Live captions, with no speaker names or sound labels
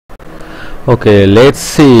Okay, let's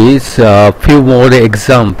see a few more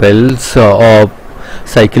examples of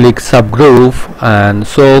cyclic subgroup. And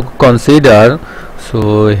so consider,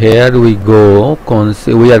 so here we go,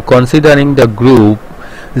 we are considering the group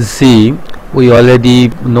Z. We already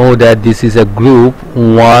know that this is a group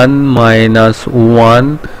 1 minus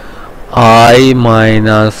 1 I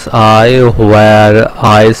minus I, where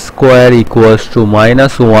I square equals to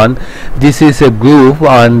minus 1. This is a group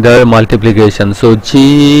under multiplication. So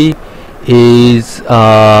G is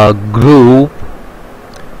a group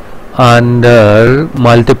under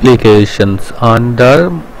multiplications,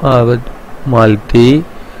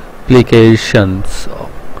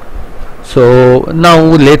 So now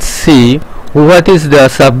let's see what is the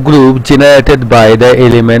subgroup generated by the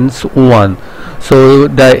elements 1. So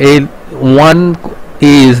the 1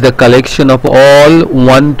 is the collection of all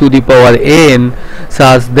 1 to the power n,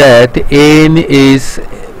 such that n is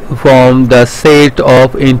from the set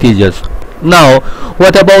of integers. Now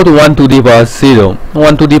what about 1 to the power 0?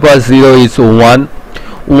 1 to the power 0 is 1,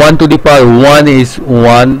 1 to the power 1 is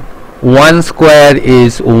 1, 1 square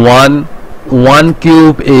is 1, 1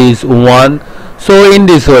 cube is 1. So in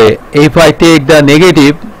this way, if I take the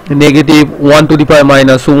negative 1 to the power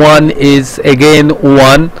minus 1 is again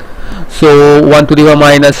 1, so 1 to the power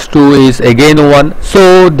minus 2 is again 1.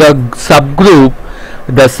 So the subgroup,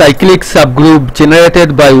 the cyclic subgroup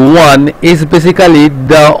generated by 1 is basically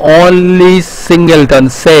the only singleton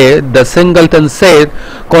set. The singleton set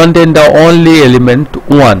contain the only element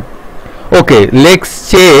 1. Okay, let's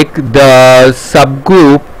check the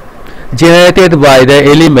subgroup generated by the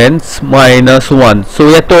elements minus 1. So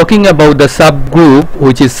we are talking about the subgroup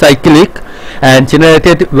which is cyclic and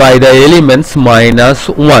generated by the elements minus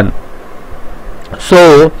 1.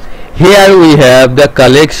 So here we have the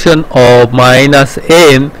collection of minus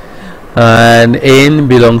n, and n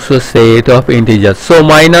belongs to a set of integers. So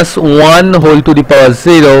minus 1 whole to the power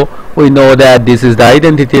 0, we know that this is the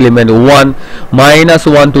identity element 1. Minus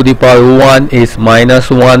 1 to the power 1 is minus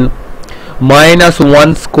 1. Minus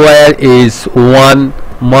 1 square is 1.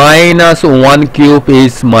 Minus 1 cube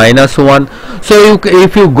is minus 1. So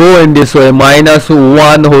if you go in this way, minus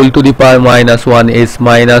 1 whole to the power minus 1 is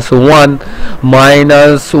minus 1.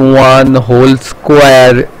 Minus 1 whole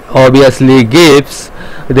square obviously gives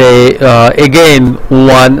the again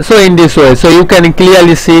 1. So in this way, so you can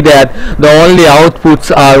clearly see that the only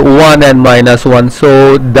outputs are 1 and minus 1.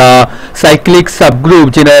 So the cyclic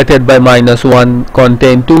subgroup generated by minus 1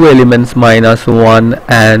 contain two elements minus 1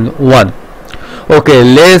 and 1. Okay,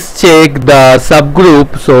 let's check the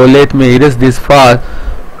subgroup. So let me erase this first.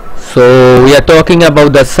 So we are talking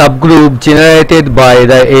about the subgroup generated by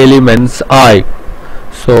the elements I.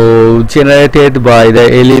 So generated by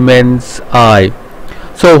the elements I.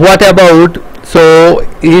 So what about, so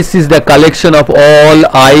this is the collection of all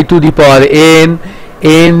I to the power n.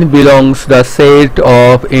 N belongs the set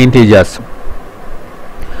of integers.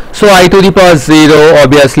 So I to the power 0,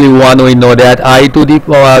 obviously 1, we know that. I to the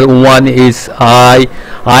power 1 is I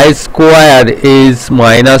square is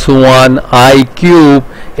minus 1, I cube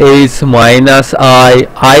is minus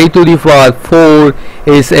I to the power 4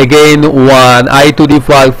 is again 1, I to the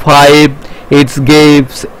power 5 it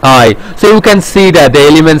gives I. So you can see that the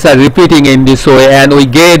elements are repeating in this way, and we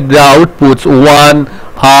get the outputs 1,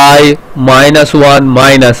 I, minus 1,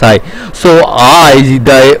 minus I. So I,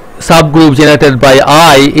 the subgroup generated by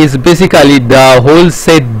I, is basically the whole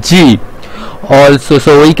set G also.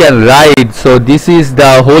 So we can write, so this is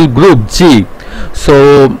the whole group G.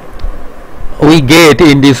 So we get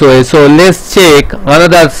in this way. So let's check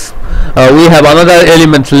another, we have another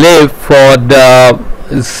element left for the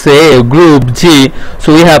say group G.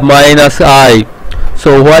 So we have minus I.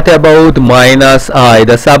 So what about minus I?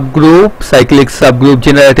 The subgroup, cyclic subgroup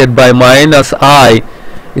generated by minus I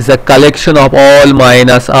is a collection of all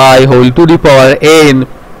minus I whole to the power n.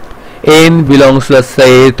 N belongs to the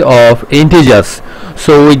set of integers.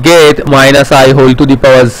 So we get minus I whole to the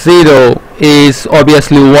power 0 is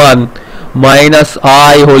obviously 1. Minus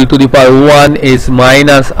I whole to the power 1 is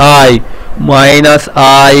minus I. Minus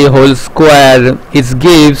I whole square, it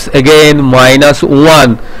gives again minus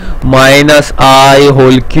 1. Minus I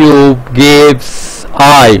whole cube gives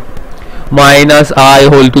I. Minus I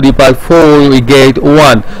whole to the power 4, we get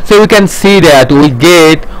 1. So we can see that we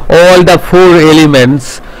get all the 4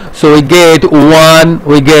 elements. So we get 1,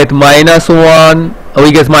 we get minus 1,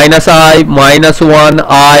 we get minus I, minus 1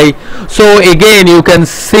 I. So again you can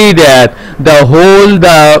see that the whole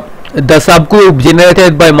the subgroup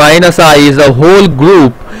generated by minus I is a whole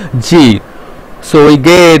group G. So we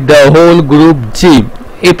get the whole group G.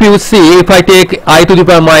 If you see, if I take I to the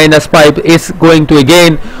power minus 5, it's going to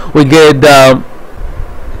again we get the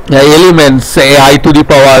elements, say I to the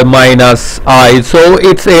power minus I, so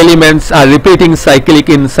its elements are repeating cyclic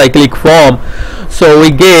in cyclic form. So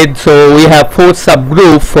we have four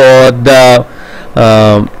subgroup for the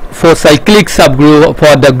for cyclic subgroup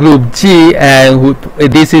for the group G, and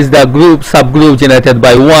this is the subgroup generated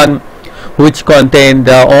by 1, which contain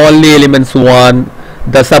the only elements 1.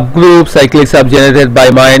 The subgroup cyclic sub generated by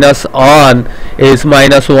minus on is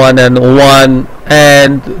minus 1 and 1,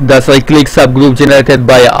 and the cyclic subgroup generated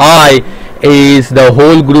by I is the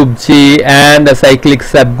whole group G, and the cyclic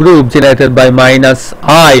subgroup generated by minus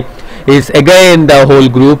I is again the whole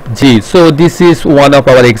group G. So this is one of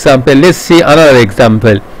our example. Let's see another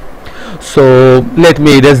example. So let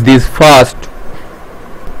me erase this first.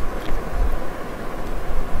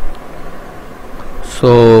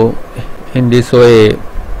 So in this way,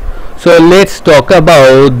 so let's talk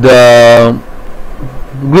about the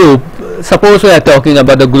group. Suppose we are talking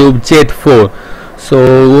about the group Z4.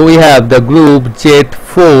 So we have the group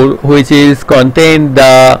Z4, which is contain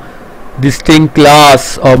the distinct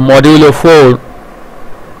class of modulo 4.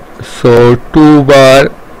 So 2 bar,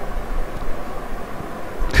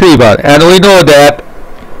 3 bar, and we know that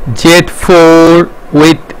Z4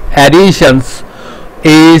 with additions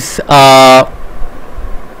is a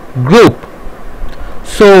group.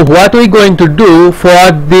 So what we going to do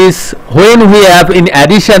for this, when we have in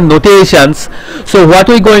addition notations, so what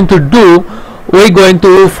we going to do, we're going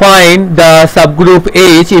to find the subgroup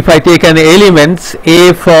H. If I take an elements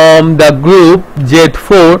A from the group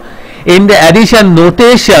Z4, in the addition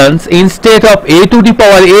notations, instead of A to the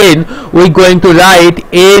power n, we're going to write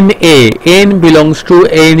NA. N belongs to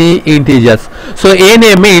any integers. So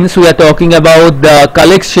NA means we are talking about the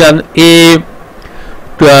collection A,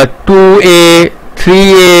 2A,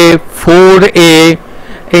 3A, 4A,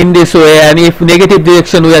 in this way. And if negative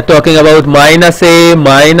direction, we are talking about minus A,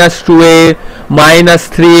 minus 2A, minus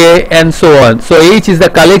 3A, and so on. So H is the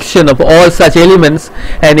collection of all such elements,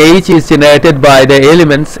 and H is generated by the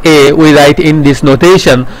elements A. We write in this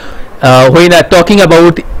notation. When we are talking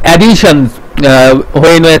about additions,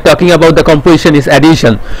 when we are talking about the composition is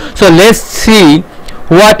addition. So let's see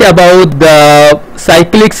what about the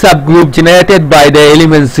cyclic subgroup generated by the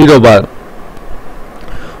element 0 bar,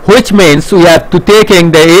 which means we have to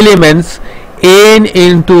taking the elements n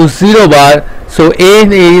into 0 bar. So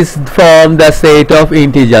n is from the set of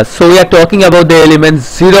integers. So we are talking about the elements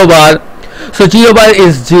 0 bar. So 0 bar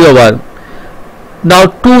is 0 bar. Now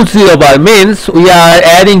 2 0 bar means we are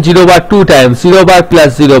adding 0 bar 2 times. 0 bar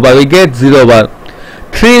plus 0 bar, we get 0 bar.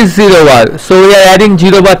 3 0 bar, so we are adding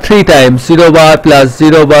 0 bar 3 times. 0 bar plus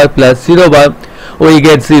 0 bar plus 0 bar, we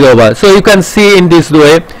get 0 bar. So you can see in this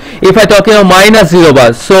way. If I talk about minus 0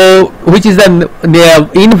 bar, so which is the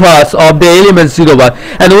inverse of the element 0 bar,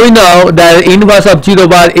 and we know the inverse of 0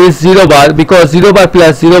 bar is 0 bar, because 0 bar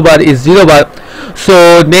plus 0 bar is 0 bar.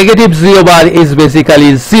 So negative 0 bar is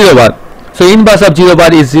basically 0 bar. So inverse of 0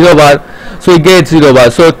 bar is 0 bar, so we get 0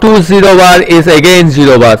 bar. So 2 0 bar is again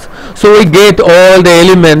 0 bars. So we get all the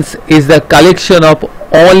elements is the collection of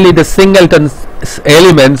only the singleton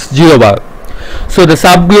elements 0 bar. So the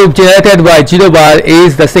subgroup generated by 0 bar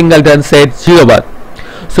is the singleton set 0 bar.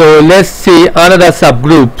 So let's see another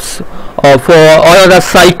subgroups for another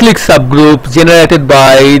cyclic subgroup generated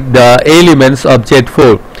by the elements of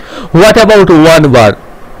Z4. What about 1 bar?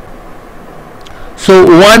 So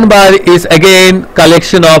 1 bar is again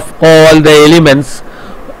collection of all the elements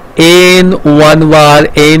n 1 bar.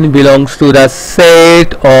 N belongs to the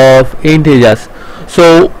set of integers.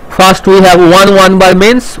 So first we have 1 bar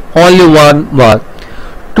means only 1 bar.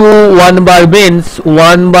 2 1 bar means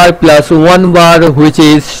 1 bar plus 1 bar, which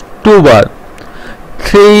is 2 bar.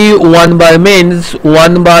 3 1 bar means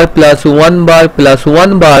 1 bar plus 1 bar plus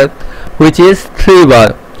 1 bar, which is 3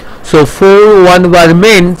 bar. So 4 1 bar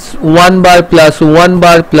means 1 bar plus 1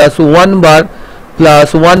 bar plus 1 bar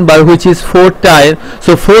plus 1 bar, which is 4 times.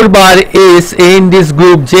 So 4 bar is in this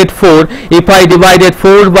group Z4. If I divided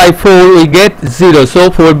 4 by 4, we get 0.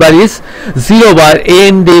 So 4 bar is 0 bar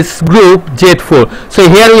in this group Z4. So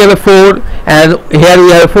here we have a 4 and here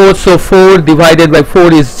we have a 4. So 4 divided by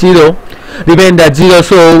 4 is 0. Remainder 0,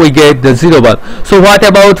 so we get the 0 bar. So what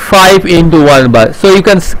about 5 into 1 bar? So you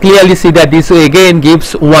can clearly see that this again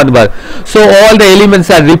gives 1 bar. So all the elements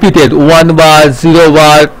are repeated: 1 bar, 0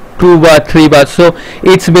 bar, 2 bar, 3 bar. So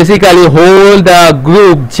it's basically whole the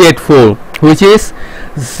group Z4, which is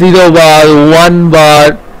 0 bar, 1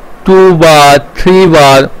 bar, 2 bar, 3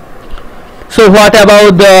 bar. So what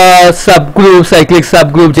about the subgroup, cyclic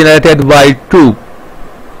subgroup generated by 2?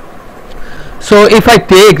 So if I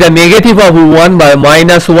take the negative of 1 bar,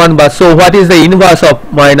 minus 1 bar, so what is the inverse of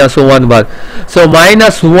minus 1 bar? So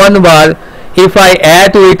minus 1 bar if I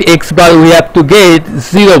add with x bar, we have to get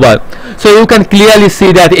 0 bar. So you can clearly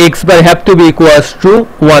see that x bar have to be equals to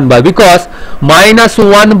 1 bar, because minus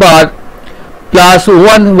 1 bar plus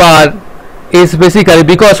 1 bar is basically,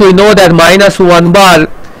 because we know that minus 1 bar,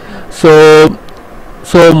 so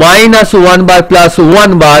minus 1 bar plus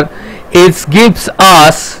 1 bar, it gives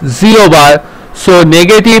us 0 bar. So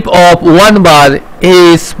negative of 1 bar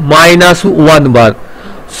is minus 1 bar.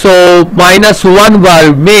 So minus 1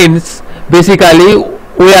 bar means basically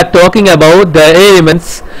we are talking about the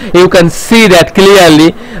elements. You can see that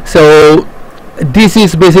clearly. So this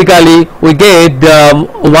is basically, we get the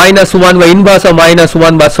minus 1 bar, inverse of minus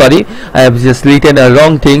 1 bar, sorry, I have just written a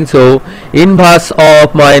wrong thing. So inverse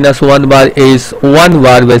of minus 1 bar is 1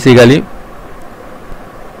 bar basically.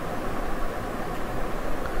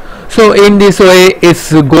 So in this way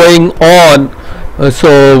it's going on.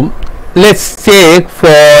 So let's check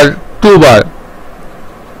for 2 bar.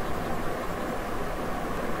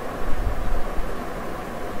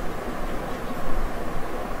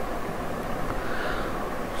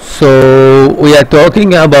 So we are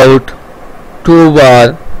talking about 2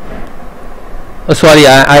 bar. Sorry,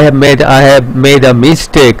 I have made a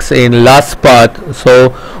mistakes in last part. So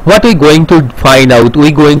what we going to find out?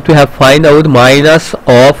 We going to find out minus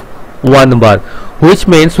of 1 bar, which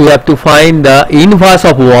means we have to find the inverse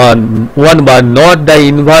of 1 bar, not the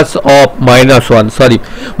inverse of minus 1. Sorry,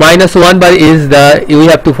 minus 1 bar is the, we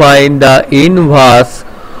have to find the inverse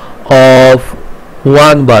of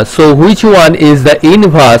 1 bar. So which one is the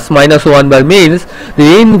inverse? Minus 1 bar means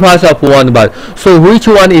the inverse of 1 bar. So which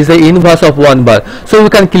one is the inverse of 1 bar? So we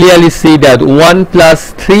can clearly see that 1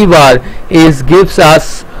 plus 3 bar is gives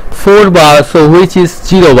us 4 bar, so which is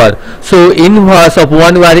 0 bar. So inverse of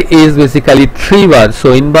 1 bar is basically 3 bar.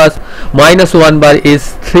 So inverse minus 1 bar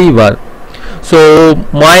is 3 bar. So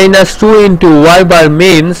minus 2 into 1 bar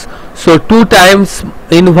means, so 2 times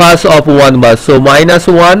inverse of 1 bar. So minus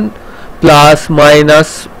 1 plus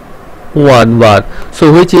minus 1 bar.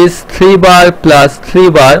 So which is 3 bar plus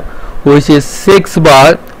 3 bar, which is 6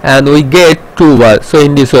 bar, and we get 2 bar. So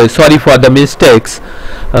in this way, sorry for the mistakes.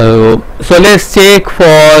 So let's check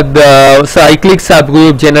for the cyclic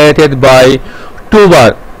subgroup generated by 2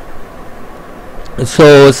 bar.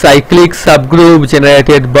 So cyclic subgroup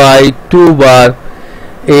generated by 2 bar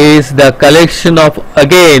is the collection of,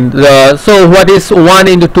 again, so what is 1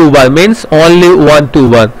 into 2 bar means only 1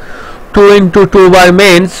 2 bar. 2 into 2 bar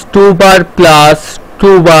means 2 bar plus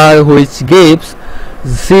 2 bar, which gives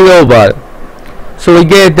 0 bar. So we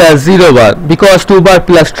get the 0 bar, because 2 bar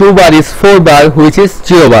plus 2 bar is 4 bar, which is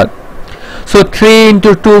 0 bar. So 3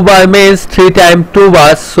 into 2 bar means 3 times 2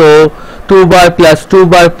 bars. So 2 bar plus 2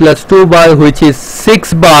 bar plus 2 bar, which is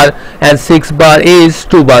 6 bar, and 6 bar is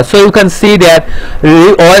 2 bar. So you can see that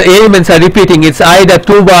all elements are repeating. It's either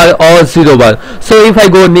 2 bar or 0 bar. So if I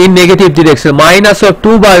go in negative direction, minus of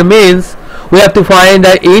 2 bar means we have to find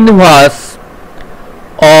the inverse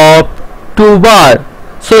of 2 bar.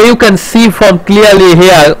 So you can see from clearly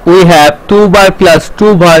here we have 2 bar plus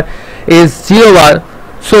 2 bar is 0 bar.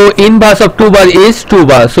 So inverse of 2 bar is 2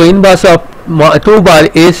 bar. So inverse of 2 bar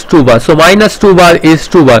is 2 bar. So minus 2 bar is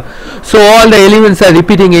 2 bar. So all the elements are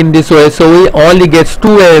repeating in this way. So we only get 2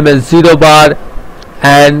 elements, 0 bar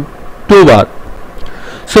and 2 bar.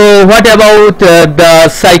 So what about the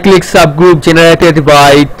cyclic subgroup generated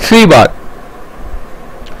by 3 bar?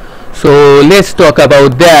 So let's talk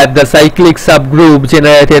about that, the cyclic subgroup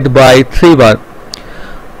generated by 3 bar.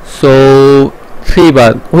 So 3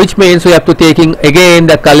 bar, which means we have to taking again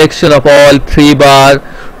the collection of all 3 bar,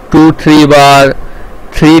 2 3 bar,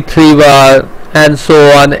 3 3 bar, and so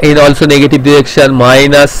on, in also negative direction,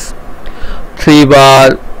 minus 3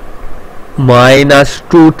 bar, minus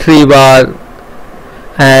 2 3 bar,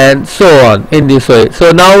 and so on in this way.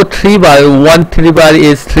 So now 3 bar, 1 3 bar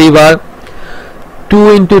is 3 bar, 2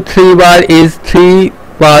 into 3 bar is 3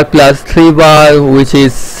 bar plus 3 bar, which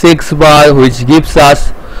is 6 bar, which gives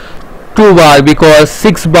us 2 bar, because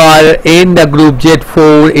 6 bar in the group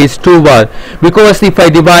Z4 is 2 bar, because if I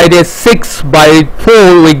divided 6 by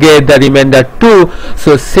 4 we get the remainder 2.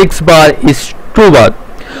 So 6 bar is 2 bar.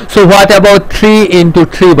 So what about 3 into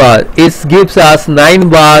 3 bar? It gives us 9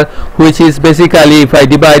 bar, which is basically, if I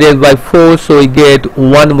divide it by 4, so we get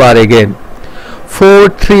 1 bar again. 4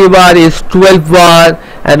 3 bar is 12 bar,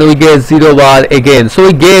 and we get 0 bar again. So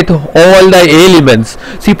we get all the elements.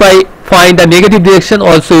 So if I find the negative direction,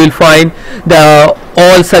 also you will find the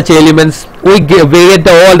all such elements. We get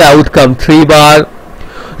all the outcome: 3 bar,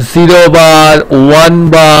 0 bar,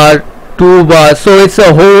 1 bar, 2 bar. So it's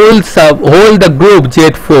a whole the group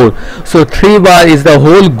Z4. So 3 bar is the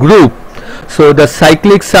whole group. So the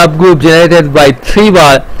cyclic subgroup generated by 3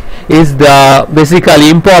 bar is the basically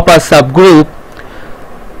improper subgroup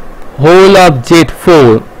whole of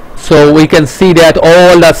Z4. So we can see that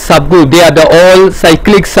all the subgroup, they are the all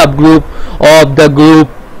cyclic subgroup of the group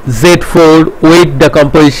Z4 with the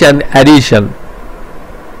composition addition.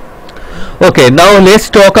 Okay, now let's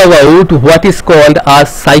talk about what is called a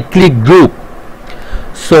cyclic group.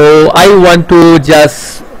 So I want to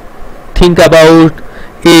just think about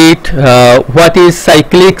it, what is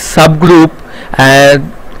cyclic subgroup,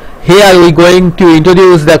 and here we are going to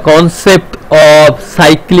introduce the concept of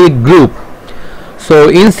cyclic group. So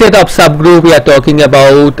instead of subgroup we are talking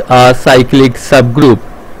about a cyclic subgroup.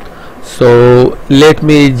 So let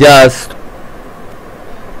me just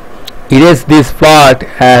erase this part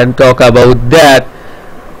and talk about that.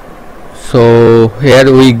 So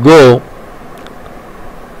here we go.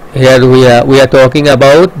 Here we are talking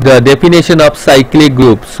about the definition of cyclic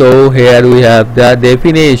group. So here we have the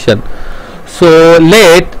definition. So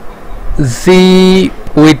let Z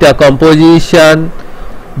with a composition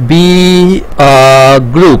be a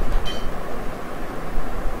group,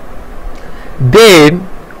 then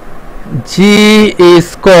G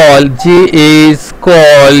is called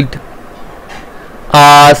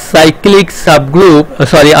a cyclic subgroup, a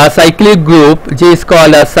cyclic group. G is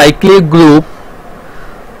called a cyclic group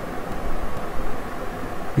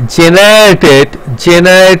generated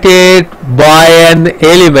by an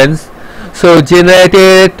elements. So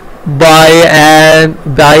generated by an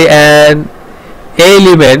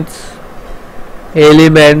elements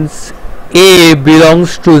A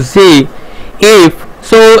belongs to Z if,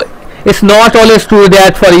 so it's not always true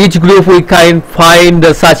that for each group we can find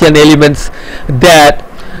such an elements that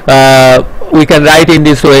we can write in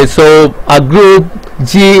this way. So a group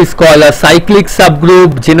G is called a cyclic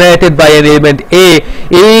subgroup generated by an element A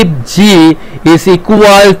if G is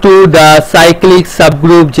equal to the cyclic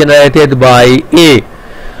subgroup generated by A.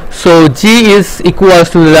 So G is equals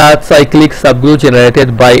to the cyclic subgroup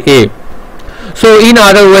generated by A. So in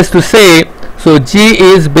other words to say, so G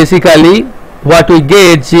is basically what we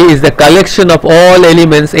get. G is the collection of all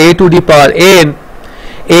elements A to the power n.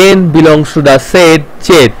 N belongs to the set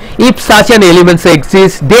Z. If such an element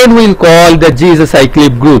exists, then we'll call the G is a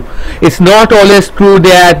cyclic group. It's not always true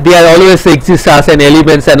that there always exists as an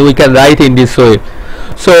elements and we can write in this way.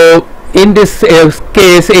 So in this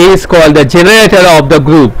case, A is called the generator of the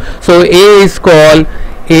group. So A is called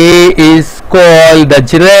the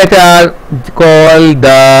generator,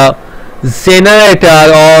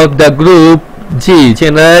 of the group G,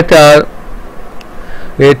 generator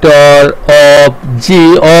of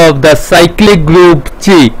G of the cyclic group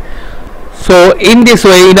G. So in this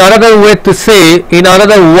way, in another way to say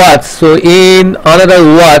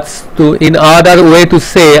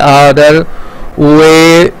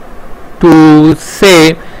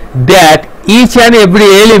that each and every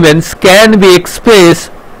elements can be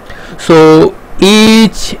expressed. So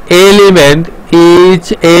each element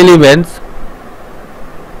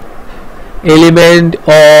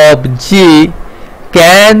of G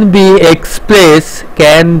can be expressed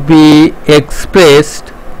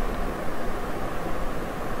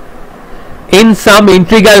in some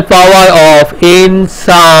integral power of A,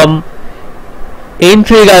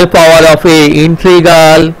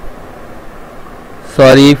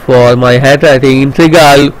 sorry for my handwriting,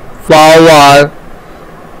 integral power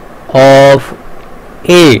of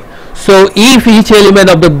A. So if each element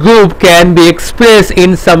of the group can be expressed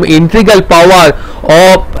in some integral power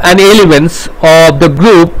of an elements of the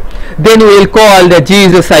group, then we will call the G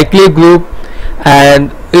is a cyclic group.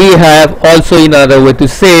 And we have also another way to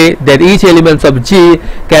say that each elements of G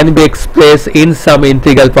can be expressed in some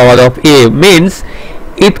integral power of A, means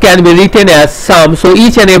it can be written as sum. So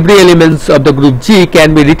each and every elements of the group G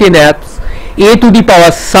can be written as A to the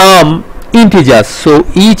power some integers. So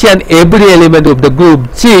each and every element of the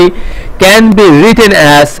group G can be written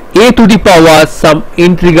as A to the power some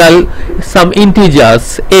integers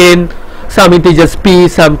n, some integers p,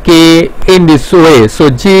 some k, in this way. So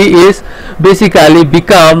G is basically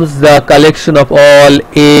becomes the collection of all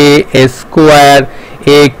A square,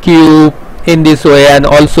 A cube, in this way, and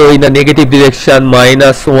also in the negative direction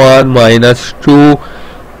 -1, -2,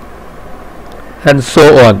 and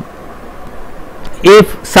so on.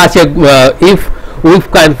 If we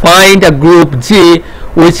can find a group G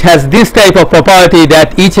which has this type of property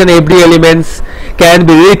that each and every elements can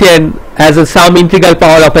be written as a some integral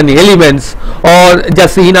power of an elements, or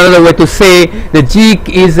just in another way to say the G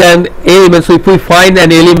is an element. So if we find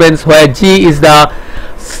an elements where G is the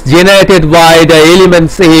generated by the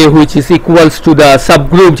elements A, which is equals to the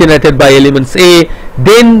subgroup generated by elements A,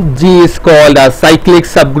 then G is called a cyclic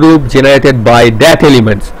subgroup generated by that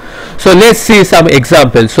elements. So let's see some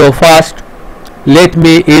examples. So first let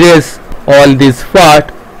me erase all this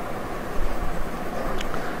part.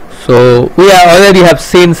 So we already have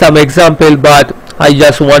seen some example, but I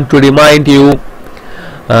just want to remind you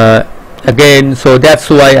again, so that's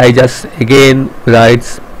why I just again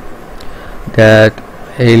writes that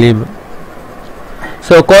element.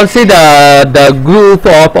 So consider the group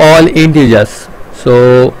of all integers.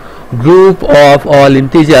 So group of all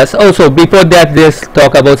integers. Also before that, let's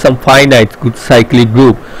talk about some finite cyclic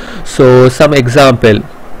group. So some example.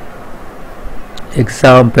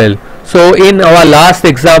 So in our last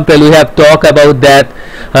example we have talked about that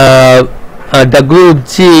the group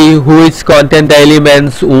G, which contain the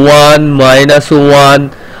elements 1,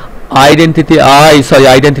 -1, identity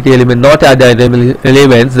element, not other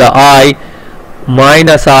elements, the I,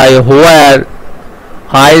 minus I, where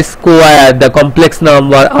I square, the complex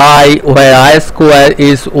number I, where I square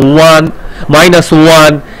is 1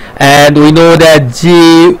 -1, and we know that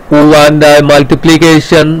G under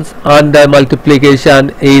multiplication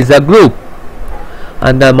is a group,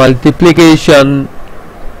 under multiplication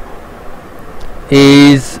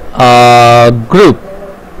is a group.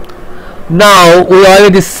 Now we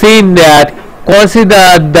already seen that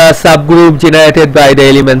consider the subgroup generated by the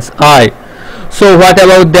elements I. So what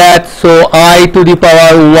about that? So I to the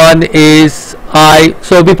power 1 is I.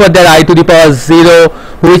 So before that, I to the power 0,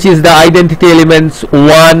 which is the identity elements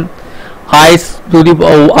 1. I to the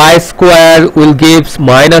I square will gives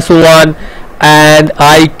 -1, and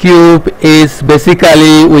I cube is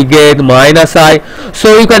basically we get -I.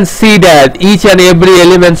 So you can see that each and every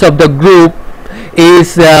elements of the group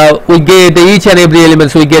is we get each and every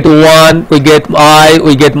elements, we get 1, we get I,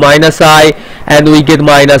 we get -I, and we get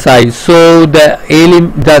 -I. So the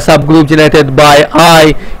subgroup generated by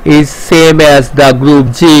I is same as the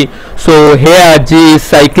group G. So here G is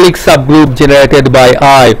cyclic subgroup generated by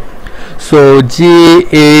I. So G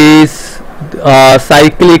is a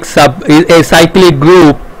cyclic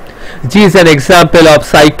group. G is an example of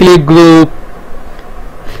cyclic group,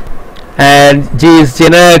 and G is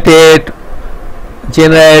generated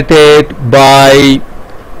by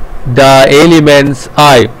the elements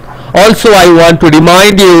I. Also I want to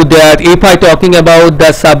remind you that if I talking about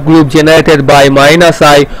the subgroup generated by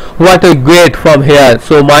 -I, what we get from here?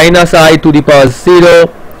 So -I to the power 0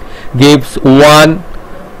 gives 1,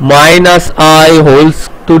 -I whole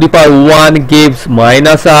to the power 1 gives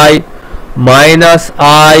 -I,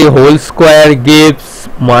 -I whole square gives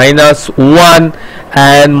 -1,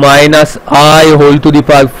 and -I whole to the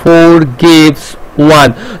power 4 gives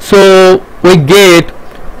 1. So we get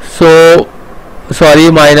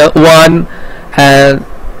 -1, and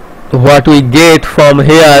what we get from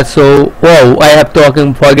here, so I have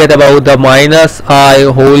forget about the -I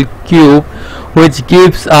whole cube, which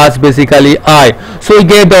gives us basically I. So we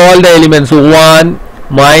get all the elements 1,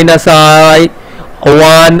 -I,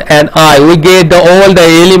 1, and I. We get all the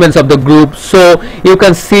elements of the group. So you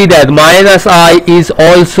can see that -I is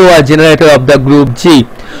also a generator of the group G.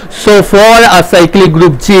 So for a cyclic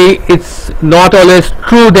group G, it's not always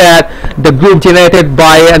true that the group generated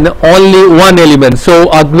by only one element. So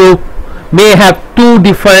a group may have two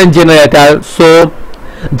different generators. So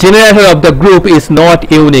generator of the group is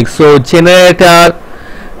not unique. So generator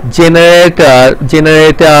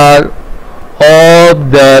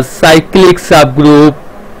of the cyclic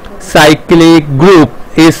group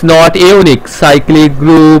is not unique. Cyclic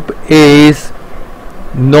group is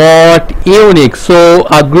not unique. So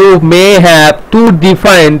a group may have two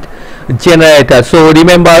different generators. So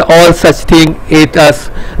remember all such thing.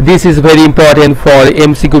 This is very important for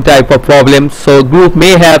MCQ type of problems. So group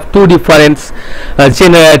may have two different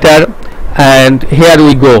generator, and here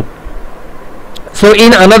we go. So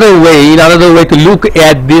in another way to look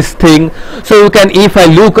at this thing, so you can, if I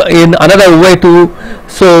look in another way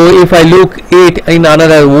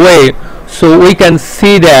so we can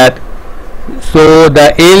see that, so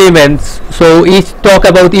the elements, so each talk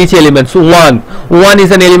about each elements. 1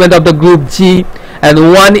 is an element of the group G,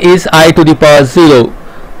 and 1 is I to the power 0.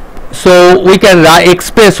 So we can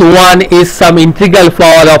express 1 is some integral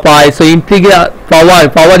power of I. So integral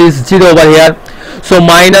power is 0 over here. So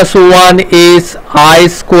 -1 is I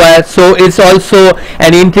square. So it's also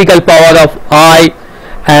an integral power of I,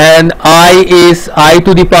 and I is I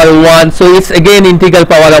to the power 1. So it's again integral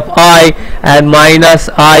power of I, and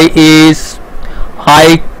 -I is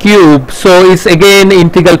I cube. So it's again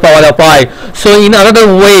integral power of I. So in another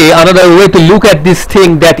way to look at this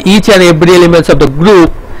thing, that each and every elements of the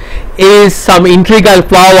group is some integral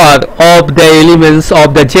power of the elements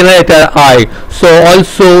of the generator I. So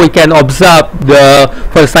also we can observe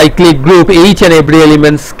for cyclic group each and every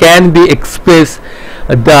elements can be expressed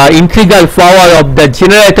the integral power of the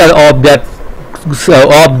generator of that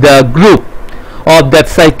of that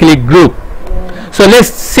cyclic group. So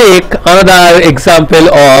let's take another example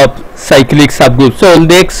of cyclic subgroup. So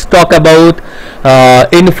let's talk about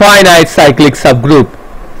infinite cyclic subgroup.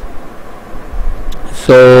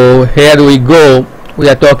 So here we go, we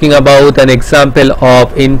are talking about an example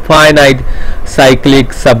of infinite cyclic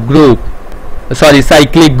subgroup,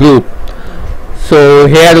 cyclic group. So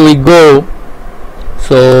here we go.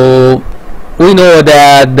 So we know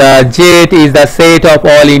that the Z is the set of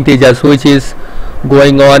all integers which is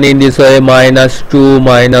going on in this way, -2,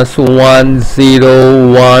 -1,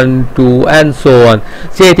 0, 1, 2 and so on.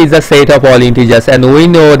 Z is the set of all integers, and we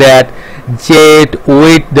know that Z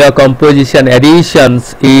with the composition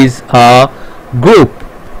additions is a group.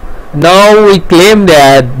 Now we claim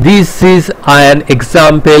that this is an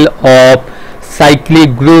example of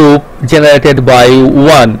cyclic group generated by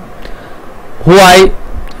 1. Why?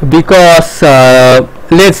 Because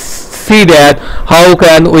let's see that how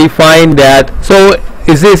can we find that. So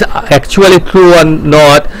is this actually true or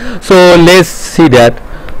not? So let's see that.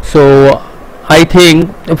 So I think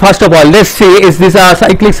first of all let's see is this a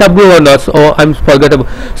cyclic subgroup or not. So I'm forgettable,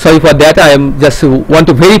 sorry for that. I am just want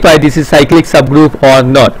to verify this is cyclic subgroup or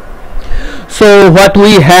not. So what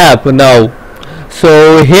we have now,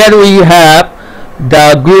 so here we have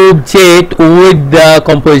the group Z with the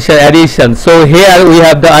composition addition. So here we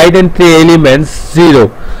have the identity elements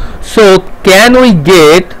 0. So can we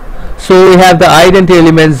get, so we have the identity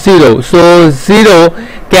element 0. So 0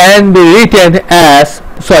 can be written as,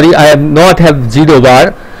 sorry I have not have 0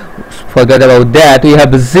 bar, forget about that. We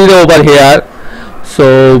have 0 over here.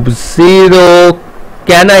 So 0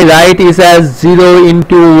 can I write is as 0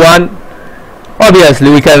 into 1?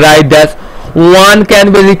 Obviously we can write that. 1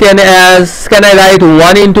 can be written as, can I write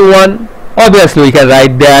 1 into 1? Obviously we can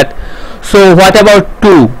write that. So what about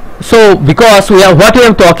 2? So because we are what we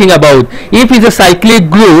are talking about, if it's a cyclic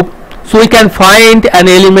group, so we can find an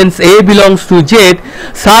elements A belongs to Z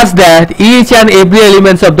such that each and every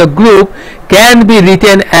elements of the group can be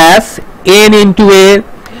written as n into A,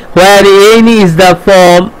 where n is the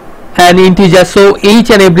form an integer. So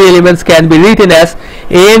each and every elements can be written as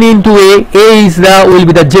n into A. A is the will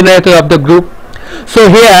be the generator of the group. So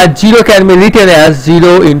here 0 can be written as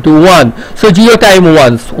 0 into 1. So 0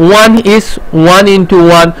 times 1 is 1 into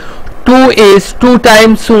 1. 2 is 2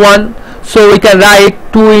 times 1. So we can write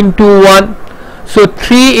 2 into 1. So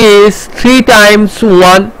 3 is 3 times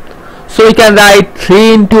 1. So we can write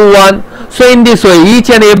 3 into 1. So in this way each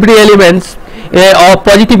and every elements of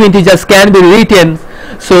positive integers can be written.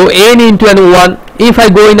 So n into n 1. If I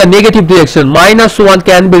go in the negative direction, -1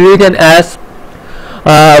 can be written as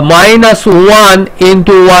 -1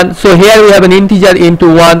 into 1. So here we have an integer into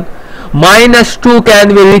 1. -2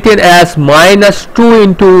 can be written as -2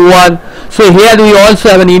 into 1. So here we also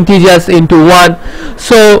have an integers into 1.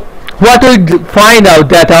 So what we find out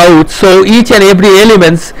that out, so each and every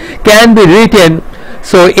elements can be written,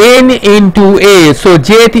 so n into A. So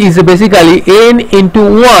Z is basically n into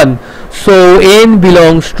 1. So n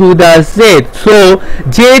belongs to the Z. So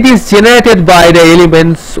Z is generated by the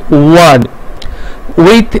elements 1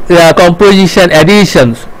 with composition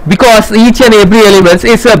additions, because each and every elements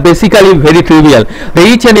is basically very trivial. The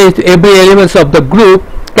each and every elements of the group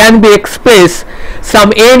can be expressed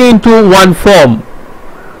some n into 1 form,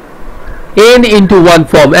 n into 1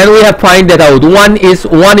 form, and we have find that out. 1 is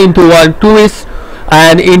 1 into 1, 2 is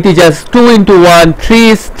and integers 2 into 1,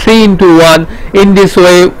 3 is 3 into 1, in this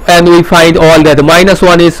way, and we find all that.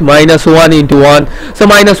 -1 is -1 into 1. So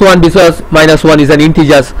 -1 because -1 is an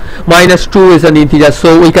integer, -2 is an integer,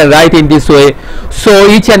 so we can write in this way. So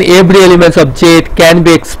each and every elements of Z can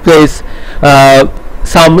be expressed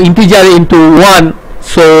some integer into 1.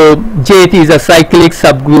 So Z is a cyclic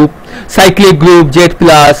subgroup. Cyclic group Z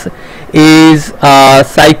plus is a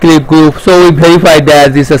cyclic group. So we verify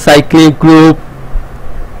that this is a cyclic group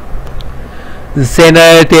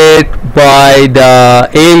generated by the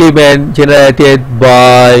element generated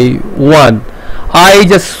by 1. I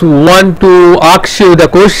just want to ask you the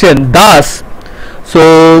question, thus,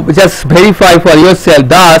 so just verify for yourself,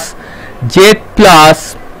 thus Z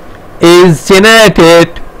plus is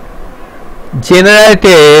generated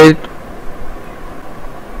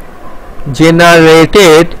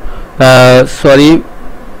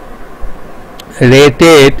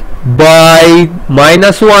rated by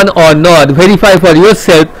 -1 or not. Verify for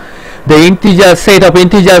yourself, the integer set of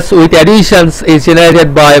integers with additions is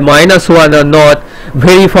generated by -1 or not,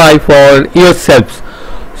 verify for yourselves.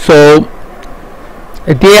 So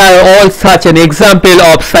they are all such an example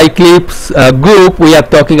of cyclic group. We are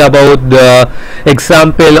talking about the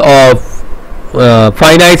example of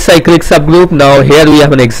finite cyclic subgroup. Now here we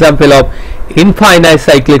have an example of infinite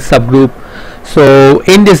cyclic subgroup. So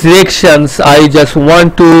in these directions I just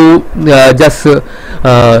want to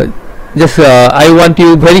I want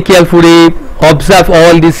you very carefully observe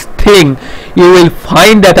all this thing. You will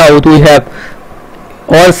find that out. We have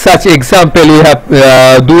all such example. We have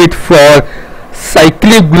do it for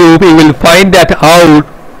cyclic group. You will find that out.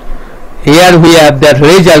 Here we have that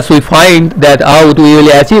results. We find that out. We will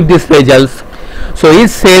achieve these results. So it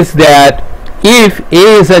says that if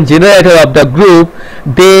A is a generator of the group,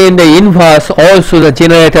 then the inverse also the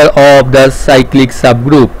generator of the cyclic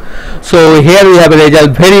subgroup. So here we have a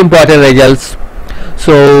result, very important results.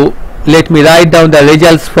 So let me write down the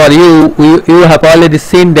results for you. You have already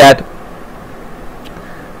seen that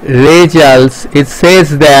results. It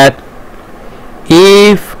says that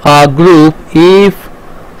if a group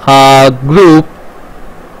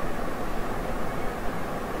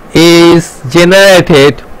is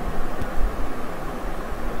generated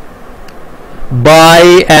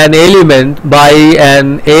by an element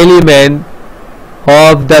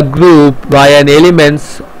of the group, by an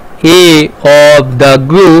elements A of the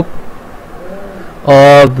group,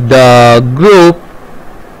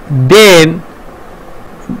 then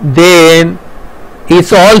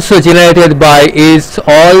it's also generated by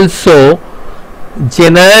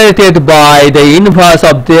the inverse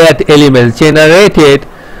of that element. Generated,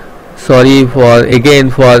 sorry for again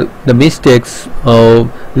for the mistakes.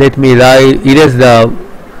 Let me erase the,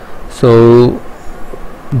 so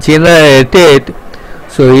generated,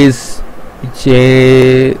 so is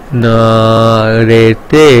generated,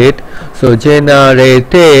 so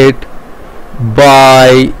generated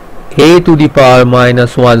by a to the power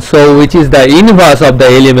 -1, so which is the inverse of the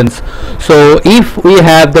elements. So if we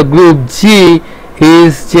have the group G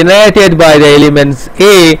is generated by the elements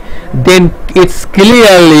A, then it's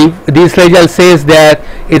clearly, this result says that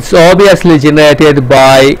it's obviously generated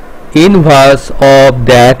by inverse of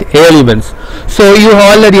that elements. So you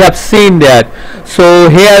already have seen that. So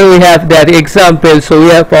here we have that example. So we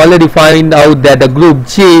have already find out that the group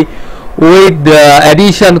G with the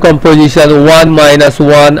addition composition 1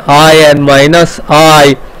 -1 I and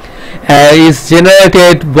 -I is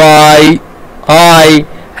generated by I,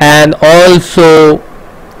 and also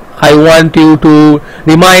I want you to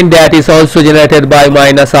remind that is also generated by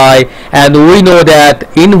 -I, and we know that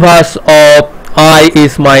inverse of I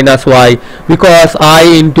is -y, because I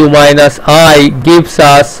into -I gives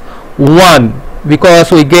us 1,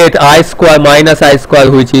 because we get I square minus I square,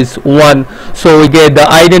 which is 1, so we get the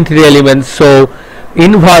identity elements. So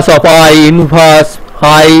inverse of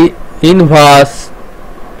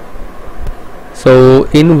so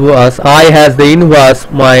inverse I has the inverse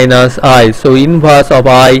 -I, so inverse of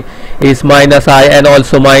I is -I, and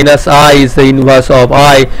also -I is the inverse of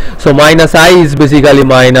I. So -I is basically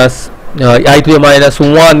minus I to the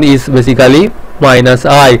 -1 is basically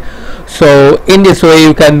 -I. So in this way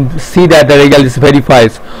you can see that the result is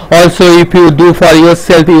verified. Also if you do for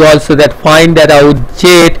yourself, you also that find that out Z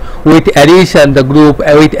with addition, the group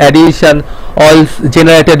with addition all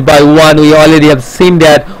generated by 1. We already have seen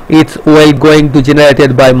that it's well going to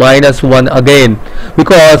generated by -1 again,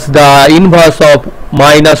 because the inverse of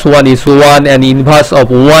 -1 is 1 and inverse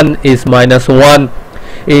of 1 is -1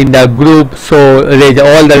 in the group. So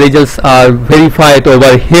all the results are verified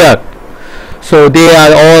over here. So they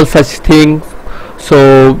are all such things. So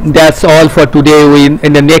that's all for today.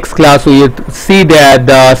 In the next class we will see that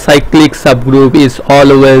the cyclic subgroup is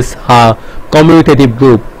always a commutative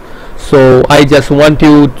group. So I just want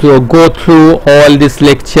you to go through all these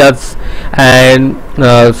lectures and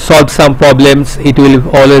solve some problems. It will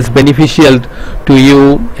always beneficial to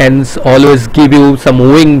you and always give you some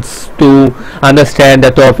wings to understand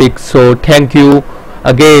the topic. So thank you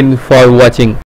again for watching.